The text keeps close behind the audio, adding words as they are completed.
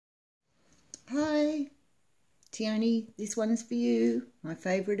Tioni, this one's for you. My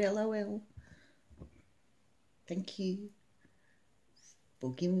favourite LOL. Thank you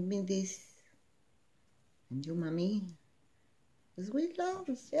for giving me this. And your mummy. Because we love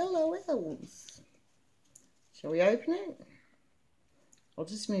LOLs. Shall we open it? I'll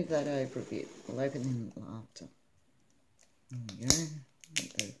just move that over a bit. We'll open them after. There we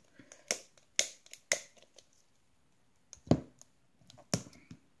go.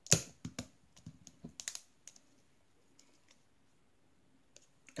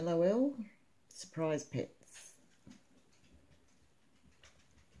 LOL, surprise pets.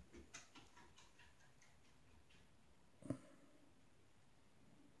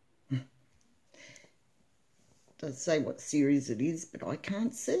 Does say what series it is, but I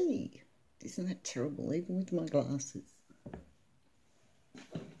can't see. Isn't that terrible, even with my glasses?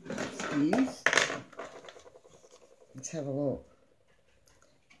 Excuse. Let's have a look.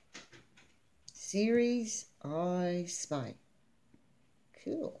 Series I Spy.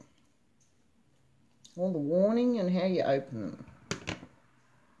 Cool. All the warning and how you open them.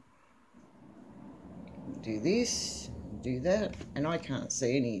 Do this, do that, and I can't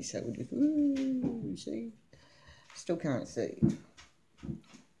see any, so we'll just, ooh, see? Still can't see.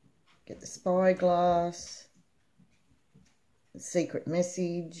 Get the spyglass, the secret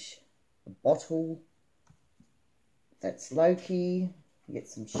message, the bottle. That's Loki. You get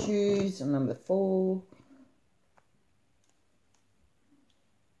some shoes on number 4.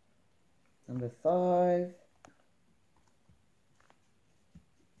 Number 5,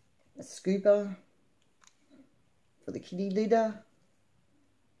 a scooper for the kitty litter.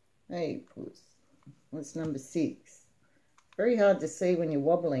 Hey, puss. What's number 6? Very hard to see when you're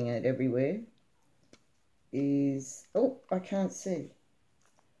wobbling it everywhere. Is, oh, I can't see.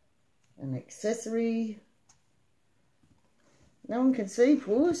 An accessory. No one can see,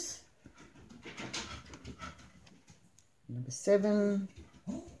 puss. Number 7.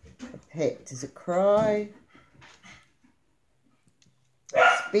 A pet. Does it cry?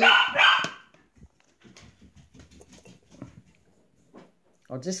 Spit.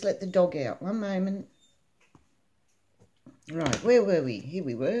 I'll just let the dog out. One moment. Right, where were we? Here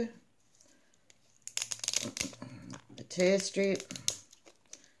we were. The tear strip.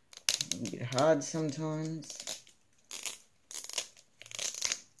 A bit hard sometimes.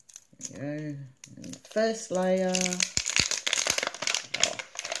 There we go. And the first layer.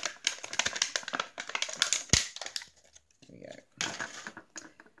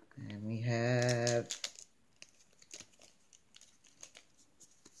 Have,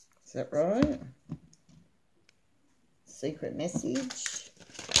 is that right? Secret message.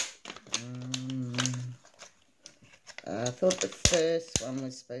 I thought the first one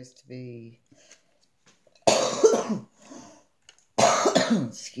was supposed to be,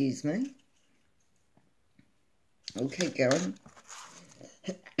 excuse me. We'll keep going.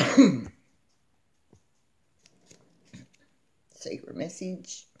 Secret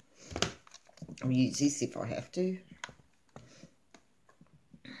message. I'll use this if I have to.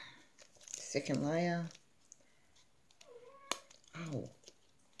 Second layer. Oh,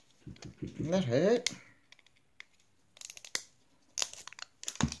 that hurt.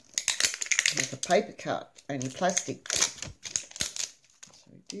 Like a paper cut, only plastic. So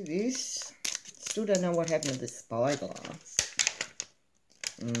we do this. Still don't know what happened to the spyglass.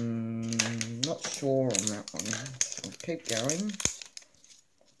 Not sure on that one. So I'll keep going.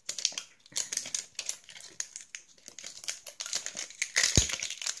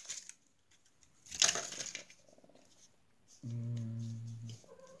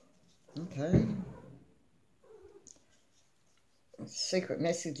 Okay. Secret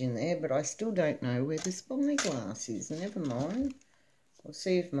message in there, but I still don't know where the spyglass is. Never mind. I'll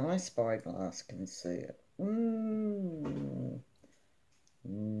see if my spyglass can see it.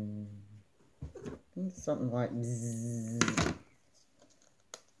 Something like bzzz,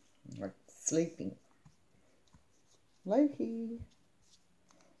 like sleeping. Loki.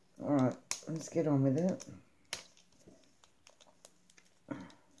 Alright, let's get on with it.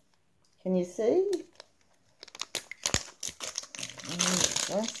 Can you see?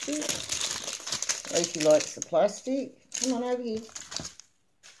 Plastic. Loki likes the plastic. Come on over here.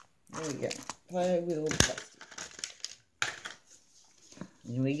 There we go. Play with all the plastic.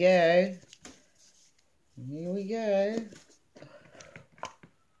 Here we go. Here we go.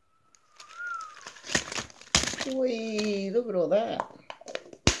 Whee! Look at all that.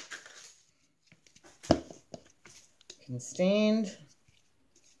 Can stand.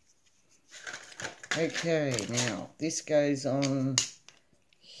 Okay, now this goes on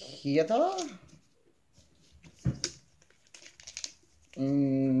here.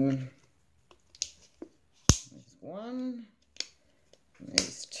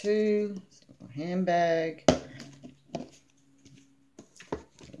 too. Handbag.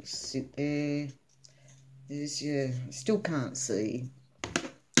 It'll sit there. There's your, still can't see.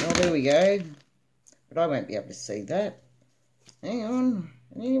 Oh, there we go. But I won't be able to see that. Hang on.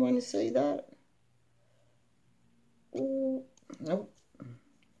 Can anyone see that? Oh, nope.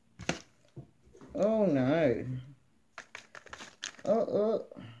 Oh, no. Oh.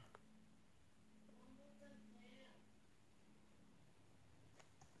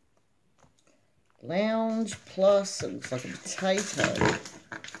 Lounge plus, it looks like a potato.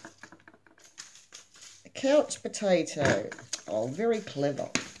 A couch potato. Oh, very clever.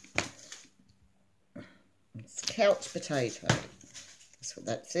 It's couch potato. That's what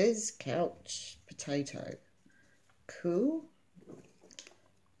that says, couch potato. Cool.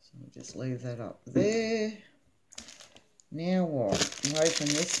 So I'll just leave that up there. Now what? I'll open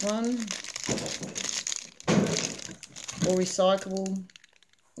this one. All recyclable.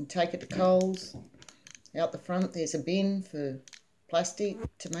 And take it to Coles. Out the front there's a bin for plastic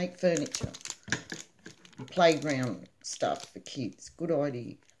to make furniture. Playground stuff for kids. Good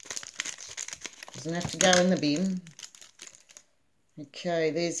idea. Doesn't have to go in the bin.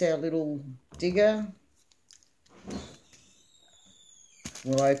 Okay, there's our little digger.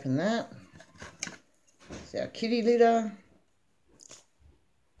 We'll open that. It's our kitty litter.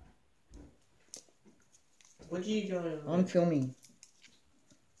 What are you going on? I'm filming.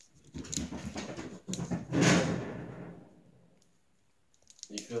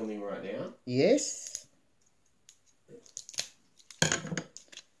 You filming right now? Yes.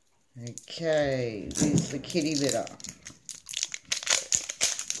 Okay, there's the kitty litter.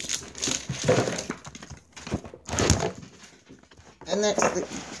 And that's the...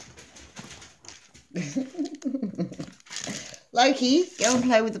 Loki, go and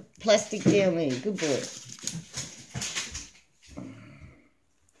play with the plastic down there. Good boy.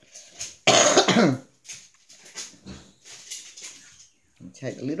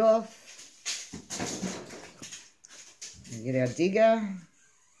 Take the lid off. And get our digger.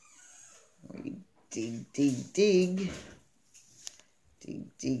 We dig, dig, dig.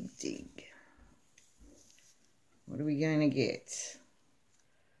 Dig, dig, dig. What are we going to get?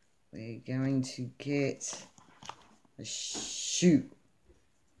 We're going to get a shoe.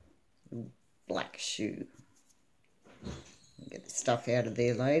 A black shoe. We'll get the stuff out of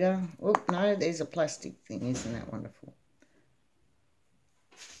there later. Oh, no, there's a plastic thing. Isn't that wonderful?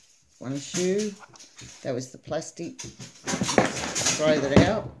 One shoe. That was the plastic. Let's throw that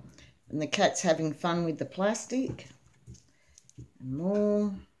out. And the cat's having fun with the plastic. And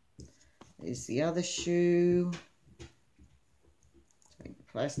more. There's the other shoe. Take the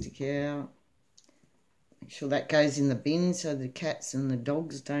plastic out. Make sure that goes in the bin so the cats and the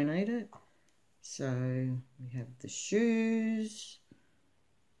dogs don't eat it. So we have the shoes.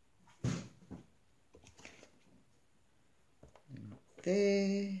 And up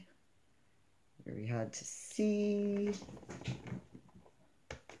there. Very hard to see.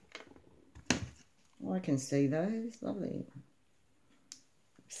 Oh, I can see those. Lovely.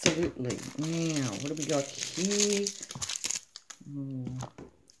 Absolutely. Now, what have we got here? Oh,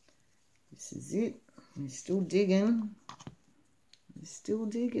 this is it. We're still digging. We're still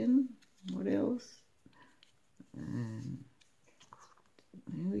digging. What else? And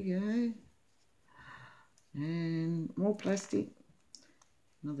there we go. And more plastic.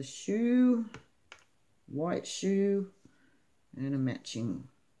 Another shoe. White shoe. And a matching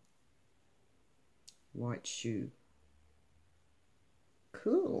white shoe.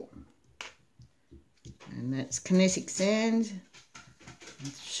 Cool. And that's kinetic sand.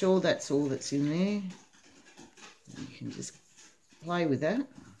 I'm sure that's all that's in there. You can just play with that.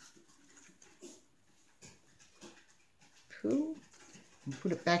 Cool. And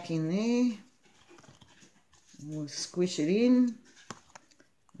put it back in there. We'll squish it in.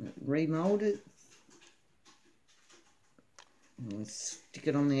 Remold it. And we'll stick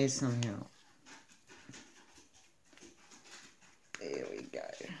it on there somehow. There we go.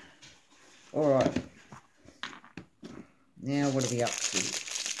 Alright. Now what are we up to?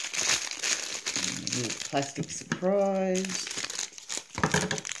 A little plastic surprise.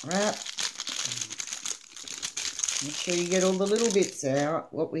 Wrap. Make sure you get all the little bits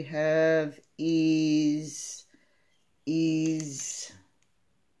out. What we have is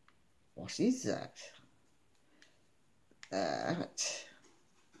what is that?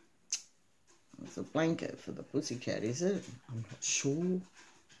 It's a blanket for the pussycat, is it? I'm not sure.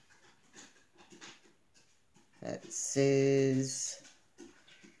 That says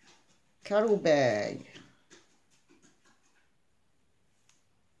cuddle bag.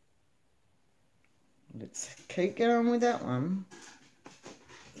 Let's keep going with that one.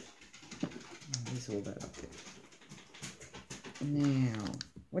 There's all that up there. Now,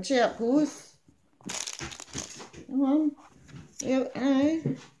 watch out, Puss. Come on. Yep, no.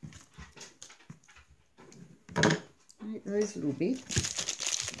 Make those little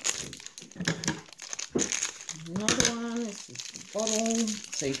bits. Another one. This is the bottle,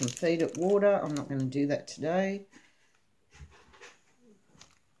 so you can feed it water. I'm not going to do that today.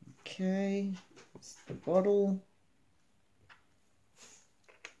 Okay, it's the bottle.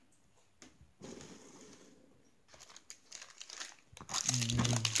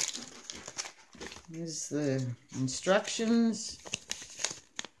 Here's the instructions.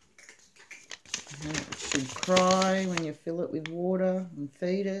 It should cry when you fill it with water and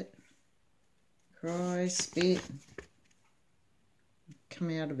feed it. Cry, spit. Come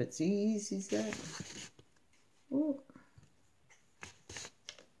out of its ears, is that? Oh.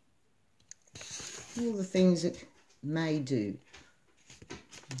 All the things it may do.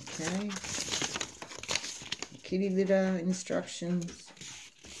 Okay. Kitty litter instructions.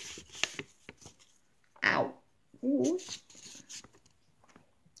 Ow. Ooh.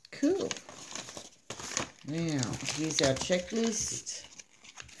 Cool. Now, here's our checklist.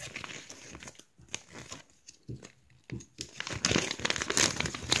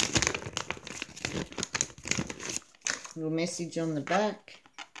 Little message on the back.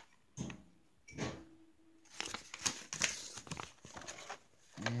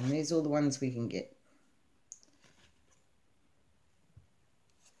 And there's all the ones we can get.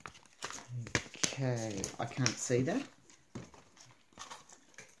 Okay, I can't see that.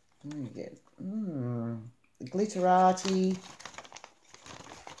 What do we get? The Glitterati,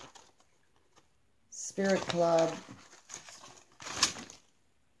 Spirit Club,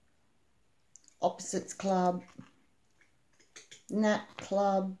 Opposites Club, Nat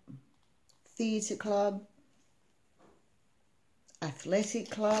Club, Theatre Club, Athletic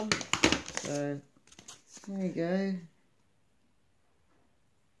Club. So there you go.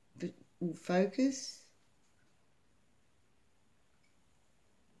 We'll focus.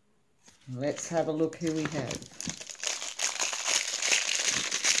 Let's have a look who we have.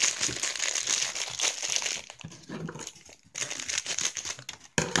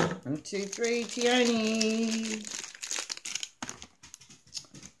 One, two, three, Tioni.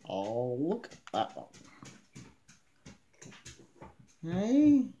 Oh, look at that one.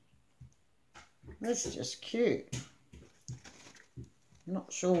 Hey, that's just cute.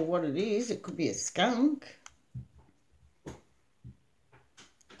 Not sure what it is. It could be a skunk.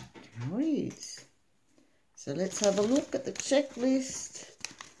 Nice. So let's have a look at the checklist.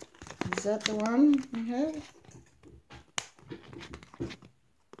 Is that the one we have?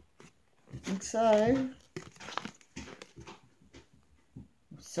 I think so.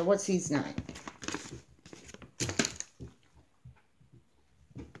 So what's his name?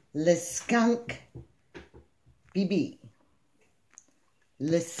 Le Skunk Bibi.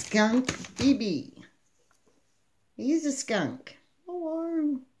 Le Skunk Bibi. He's a skunk.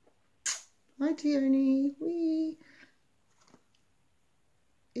 Hello. Hi, Tioni. Wee.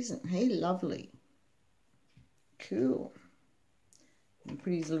 Isn't he lovely? Cool. He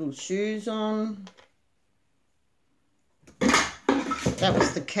put his little shoes on. That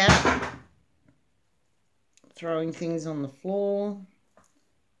was the cat throwing things on the floor.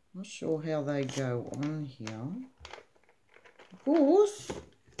 Not sure how they go on here. Horse.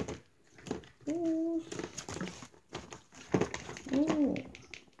 Horse. Oh.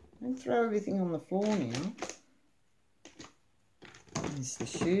 Don't throw everything on the floor now. There's the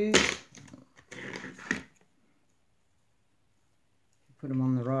shoes. Put them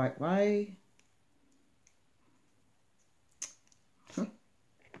on the right way.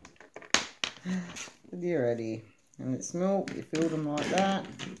 You're ready. And it's milk. You fill them like that.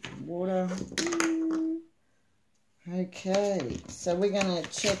 Water. Okay. So we're going to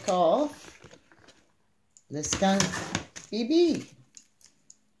check off the Skunk Bibi.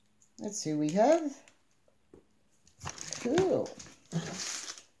 That's who we have. Cool.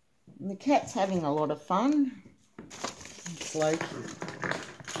 And the cat's having a lot of fun. It's Loki.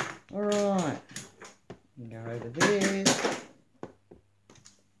 Alright. Go over there.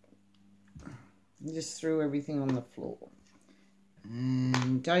 And just threw everything on the floor.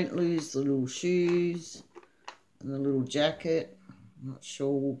 And don't lose the little shoes and the little jacket. I'm not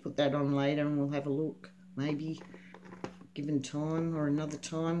sure. We'll put that on later and we'll have a look. Maybe. Given time or another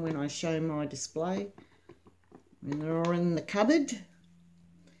time when I show my display. When they're all in the cupboard.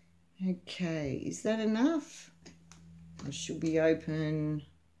 Okay, is that enough? I should be open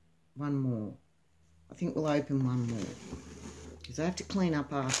one more. I think we'll open one more. Because I have to clean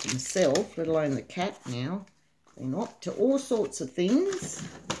up after myself, let alone the cat now. They're not to all sorts of things.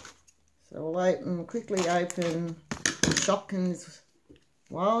 So we'll quickly open Shopkins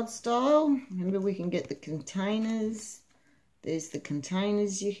Wild Style. Remember, we can get the containers. There's the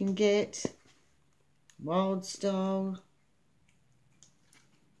containers you can get. Wild Style.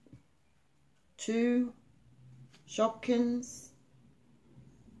 2 Shopkins.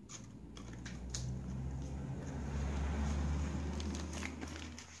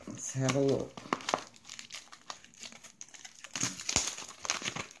 Let's have a look.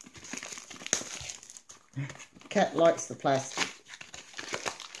 Cat likes the plastic.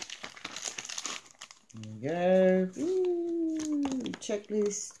 There we go. Ooh,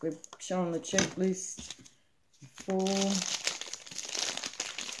 checklist. We're showing the checklist before.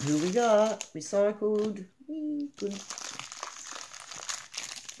 Who we got? Recycled. Good.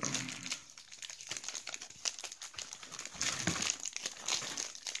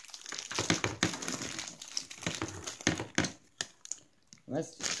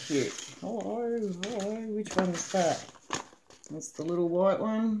 That's just cute. Hello, hello. Which one is that? That's the little white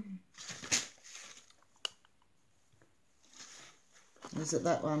one. Is it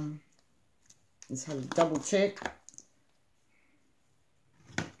that one? Let's have a double check.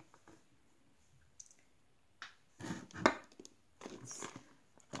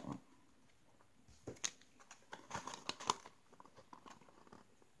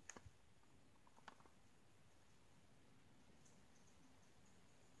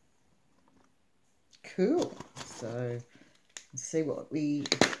 Cool. So let's see what we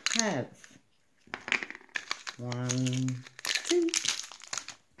have. 1, 2.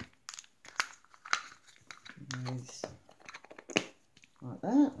 Those like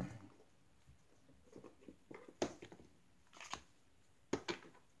that.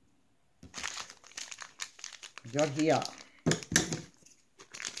 Got here.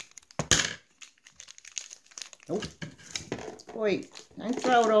 Oh, wait! Don't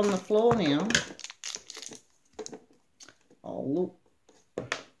throw it on the floor now. Oh, look.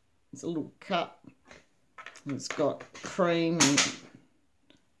 It's a little cup. It's got cream and...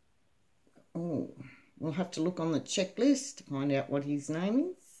 Oh, we'll have to look on the checklist to find out what his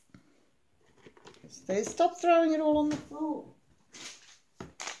name is. So stop throwing it all on the floor.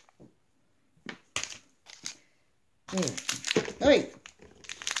 There. Hey!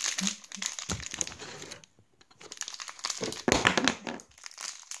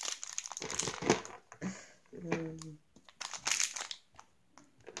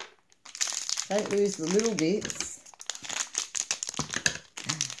 Don't lose the little bits.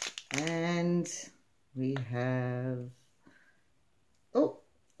 And we have, oh,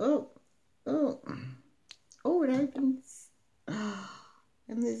 it opens.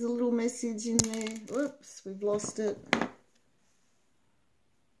 And there's a little message in there. Whoops, we've lost it.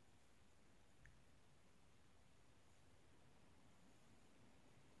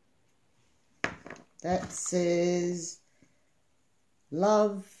 That says,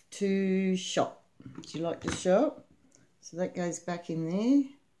 love to shop. Do you like to shop? So that goes back in there.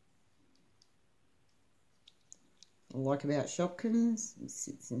 I like about Shopkins. It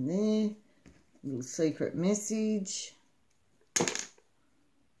sits in there. Little secret message.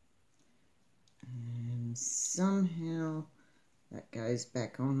 And somehow that goes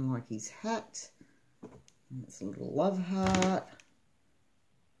back on like his hat. And it's a little love heart.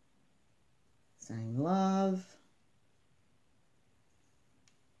 Saying love.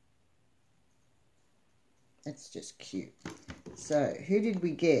 That's just cute. So, who did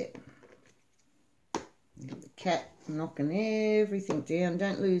we get? The cat knocking everything down.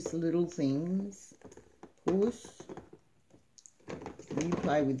 Don't lose the little things. Puss. You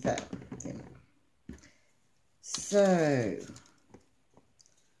play with that. Yeah. So,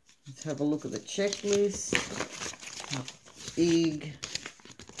 let's have a look at the checklist. How big.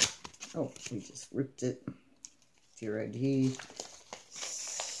 Oh, we just ripped it. Zeroed here.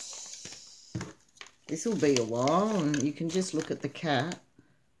 This will be a while, and you can just look at the cat.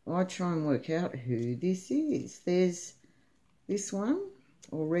 I try and work out who this is. There's this one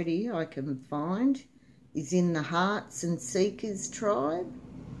already I can find. Is in the Hearts and Seekers tribe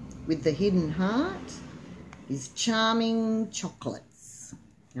with the hidden heart. Is Charming Chocolates.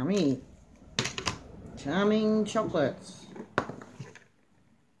 Yummy. Charming Chocolates.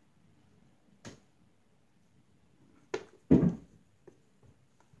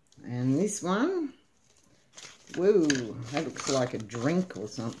 And this one, whoa, that looks like a drink or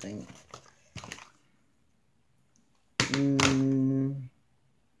something.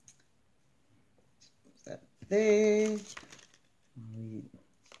 That there.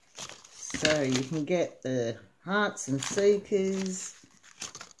 So you can get the Hearts and Seekers,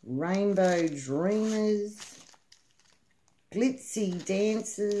 Rainbow Dreamers, glitzy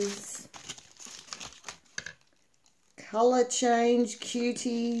dancers, colour change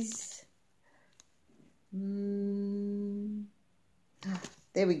cuties.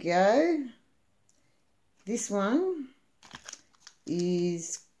 There we go. This one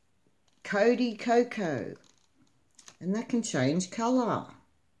is Cody Cocoa, and that can change colour.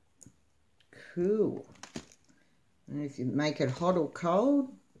 Cool. And if you make it hot or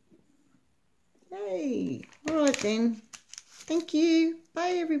cold, hey. All right then. Thank you.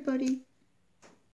 Bye everybody.